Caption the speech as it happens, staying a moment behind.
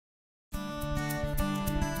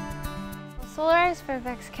Solarize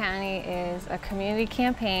Fairfax County is a community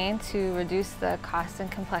campaign to reduce the cost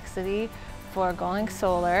and complexity for going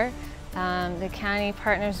solar. The county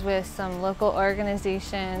partners with some local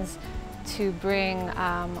organizations to bring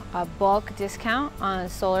a bulk discount on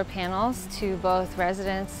solar panels to both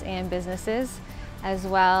residents and businesses, as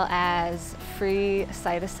well as free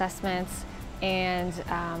site assessments and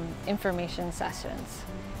information sessions.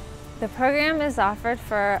 The program is offered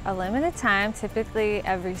for a limited time, typically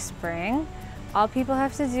every spring. All people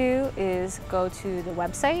have to do is go to the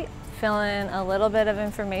website, fill in a little bit of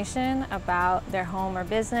information about their home or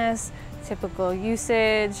business, typical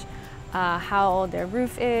usage, how old their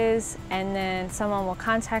roof is, and then someone will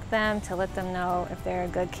contact them to let them know if they're a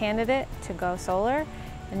good candidate to go solar.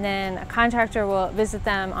 And then a contractor will visit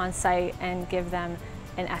them on site and give them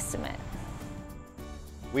an estimate.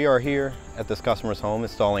 We are here at this customer's home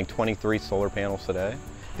installing 23 solar panels today.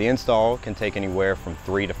 The install can take anywhere from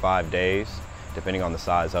 3 to 5 days, depending on the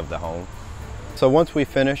size of the home. So once we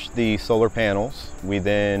finish the solar panels, we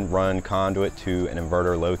then run conduit to an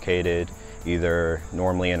inverter located either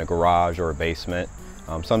normally in a garage or a basement,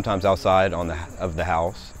 sometimes outside of the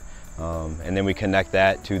house. And then we connect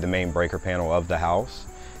that to the main breaker panel of the house.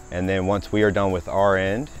 And then once we are done with our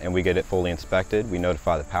end and we get it fully inspected, we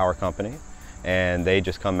notify the power company, and they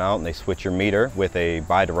just come out and they switch your meter with a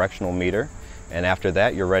bi-directional meter. And after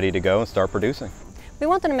that, you're ready to go and start producing. We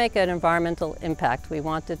wanted to make an environmental impact. We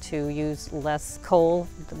wanted to use less coal,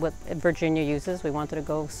 what Virginia uses. We wanted to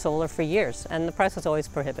go solar for years, and the price was always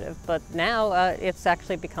prohibitive. But now it's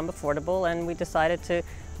actually become affordable, and we decided to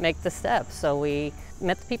make the step. So we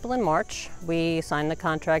met the people in March, we signed the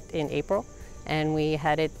contract in April, and we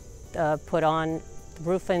had it put on the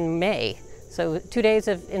roof in May. So 2 days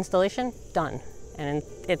of installation, done. And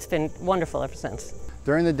it's been wonderful ever since.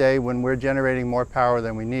 During the day, when we're generating more power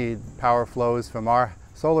than we need, power flows from our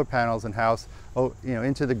solar panels and house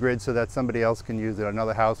into the grid so that somebody else can use it,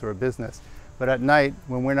 another house or a business. But at night,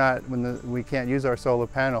 when we can't use our solar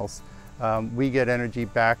panels, we get energy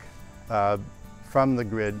back from the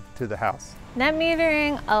grid to the house. Net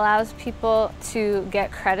metering allows people to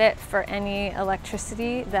get credit for any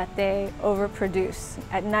electricity that they overproduce.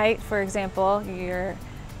 At night, for example, you're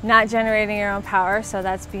not generating your own power, so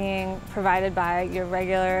that's being provided by your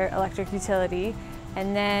regular electric utility.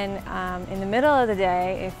 And then in the middle of the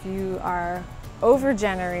day, if you are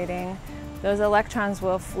over-generating, those electrons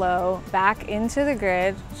will flow back into the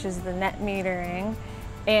grid, which is the net metering,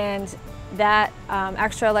 and that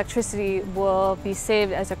extra electricity will be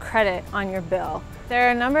saved as a credit on your bill. There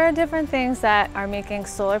are a number of different things that are making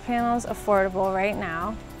solar panels affordable right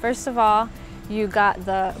now. First of all, you got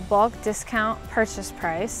the bulk discount purchase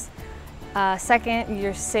price. Second,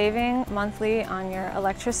 you're saving monthly on your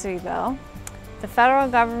electricity bill. The federal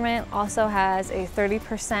government also has a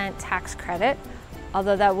 30% tax credit,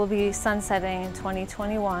 although that will be sunsetting in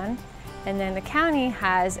 2021. And then the county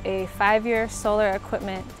has a 5-year solar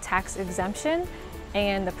equipment tax exemption,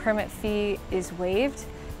 and the permit fee is waived.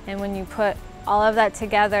 And when you put all of that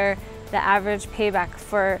together, the average payback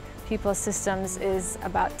for people's systems is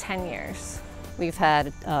about 10 years. We've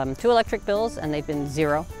had 2 electric bills, and they've been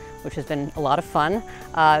 0, which has been a lot of fun.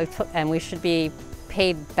 And we should be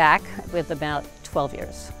paid back with about 12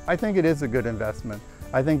 years. I think it is a good investment.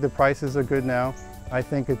 I think the prices are good now. I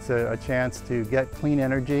think it's a chance to get clean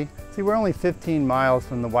energy. See, we're only 15 miles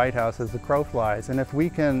from the White House as the crow flies, and if we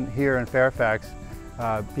can, here in Fairfax,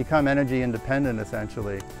 become energy independent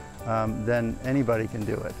essentially, then anybody can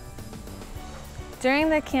do it. During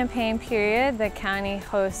the campaign period, the county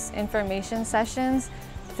hosts information sessions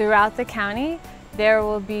throughout the county. There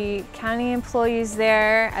will be county employees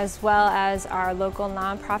there, as well as our local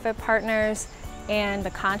nonprofit partners and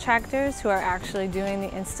the contractors who are actually doing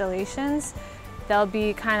the installations. There'll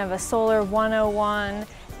be kind of a solar 101,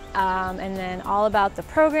 and then all about the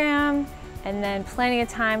program, and then plenty of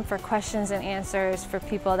time for questions and answers for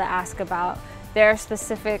people to ask about their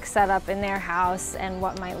specific setup in their house and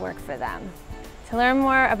what might work for them. To learn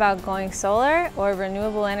more about going solar or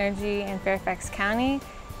renewable energy in Fairfax County,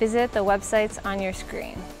 visit the websites on your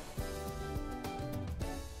screen.